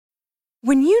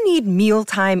When you need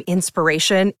mealtime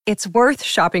inspiration, it's worth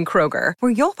shopping Kroger,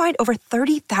 where you'll find over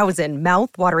 30,000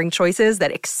 mouth-watering choices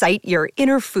that excite your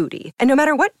inner foodie. And no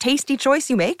matter what tasty choice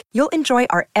you make, you'll enjoy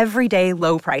our everyday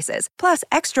low prices, plus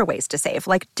extra ways to save,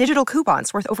 like digital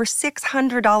coupons worth over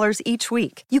 $600 each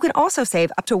week. You can also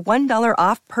save up to $1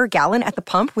 off per gallon at the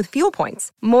pump with fuel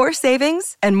points. More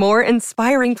savings and more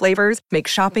inspiring flavors make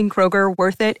shopping Kroger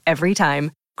worth it every time.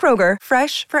 Kroger,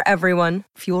 fresh for everyone.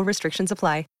 Fuel restrictions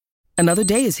apply. Another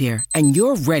day is here, and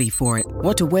you're ready for it.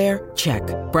 What to wear? Check.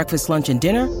 Breakfast, lunch, and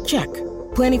dinner? Check.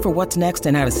 Planning for what's next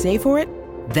and how to save for it?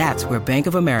 That's where Bank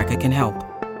of America can help.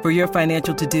 For your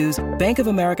financial to-dos, Bank of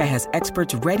America has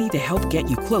experts ready to help get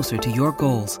you closer to your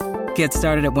goals. Get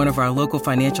started at one of our local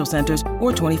financial centers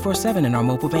or 24/7 in our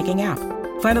mobile banking app.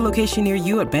 Find a location near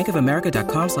you at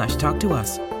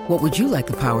bankofamerica.com/talktous. What would you like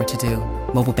the power to do?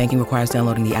 Mobile banking requires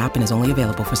downloading the app and is only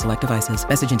available for select devices.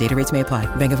 Message and data rates may apply.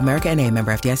 Bank of America N.A.,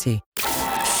 member FDIC.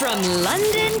 From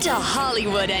London to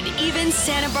Hollywood and even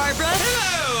Santa Barbara.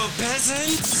 Hello,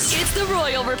 peasants. It's the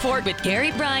Royal Report with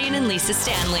Gary Bryan and Lisa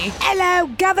Stanley. Hello,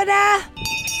 Governor.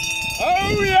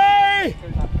 Oh, yay!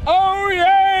 Oh,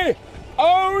 yay!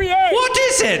 Oh, yay! What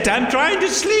is it? I'm trying to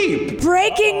sleep.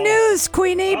 Breaking news,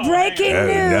 Queenie. Breaking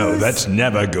news. No, that's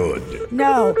never good.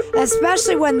 No,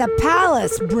 especially when the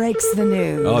palace breaks the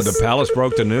news. Oh, the palace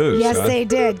broke the news. Yes, huh? they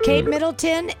did. Kate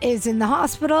Middleton is in the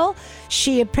hospital.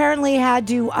 She apparently had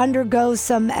to undergo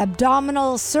some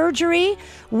abdominal surgery,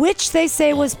 which they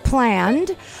say was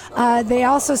planned. They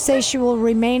also say she will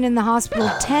remain in the hospital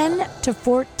 10 to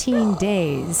 14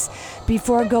 days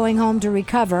before going home to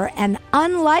recover, and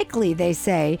unlikely, they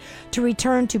say, to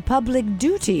return to public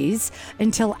duties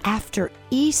until after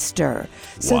Easter.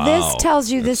 So Wow, this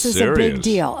tells you this that's is a big serious.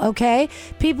 deal, okay?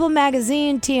 People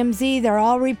Magazine, TMZ, they're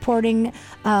all reporting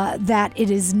that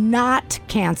it is not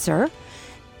cancer.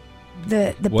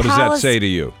 The What does that say to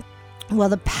you? Well,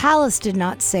 the palace did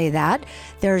not say that.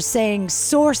 They're saying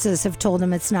sources have told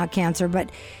them it's not cancer, but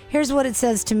here's what it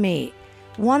says to me.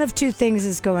 One of two things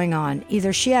is going on.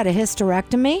 Either she had a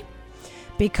hysterectomy,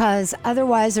 because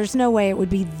otherwise there's no way it would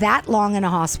be that long in a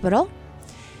hospital.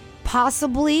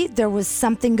 Possibly there was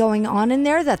something going on in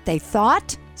there that they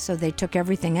thought, so they took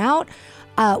everything out.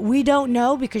 We don't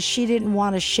know because she didn't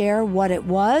want to share what it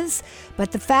was.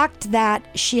 But the fact that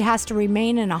she has to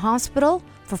remain in a hospital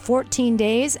for 14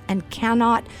 days and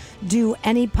cannot do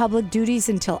any public duties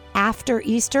until after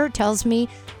Easter tells me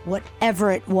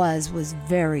whatever it was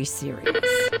very serious.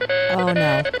 Oh,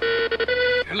 no.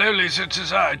 Hello, Lisa.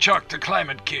 It's I, Chuck, the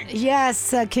Climate King.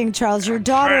 Yes, King Charles, your First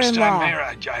daughter-in-law. time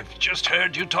here. I've just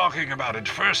heard you talking about it.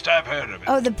 First I've heard of it.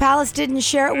 Oh, the palace didn't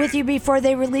share it with you before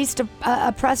they released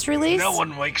a press release? No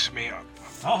one wakes me up.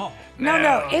 Oh,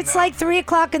 No. It's like 3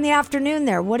 o'clock in the afternoon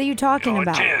there. What are you talking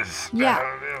about? It is. Yeah.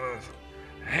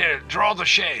 Here, draw the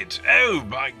shades. Oh,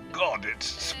 my God,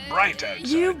 it's bright outside.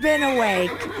 You've been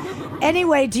awake.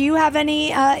 Anyway, do you have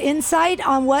any insight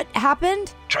on what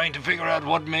happened? Trying to figure out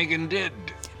what Megan did.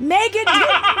 Megan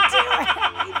didn't do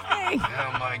anything.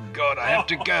 Oh, my God, I have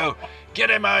to go. Get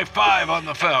MI5 on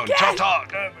the phone. Ta-ta.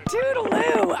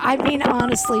 Toodaloo. I mean,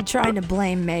 honestly, trying to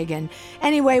blame Megan.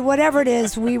 Anyway, whatever it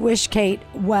is, we wish Kate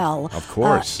well. Of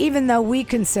course. Even though we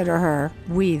consider her,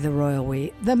 the royal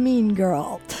we, the mean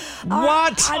girl.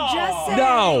 What? I'm just saying.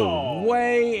 No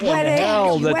way in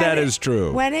hell that is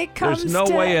true. When it comes There's no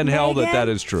to way in hell Meghan that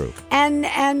is true. And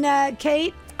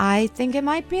Kate, I think it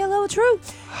might be a little true.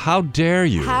 How dare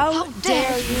you? How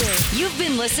dare you? You've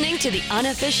been listening to the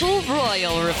unofficial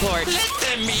Royal Report. Let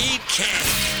them eat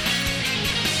cake.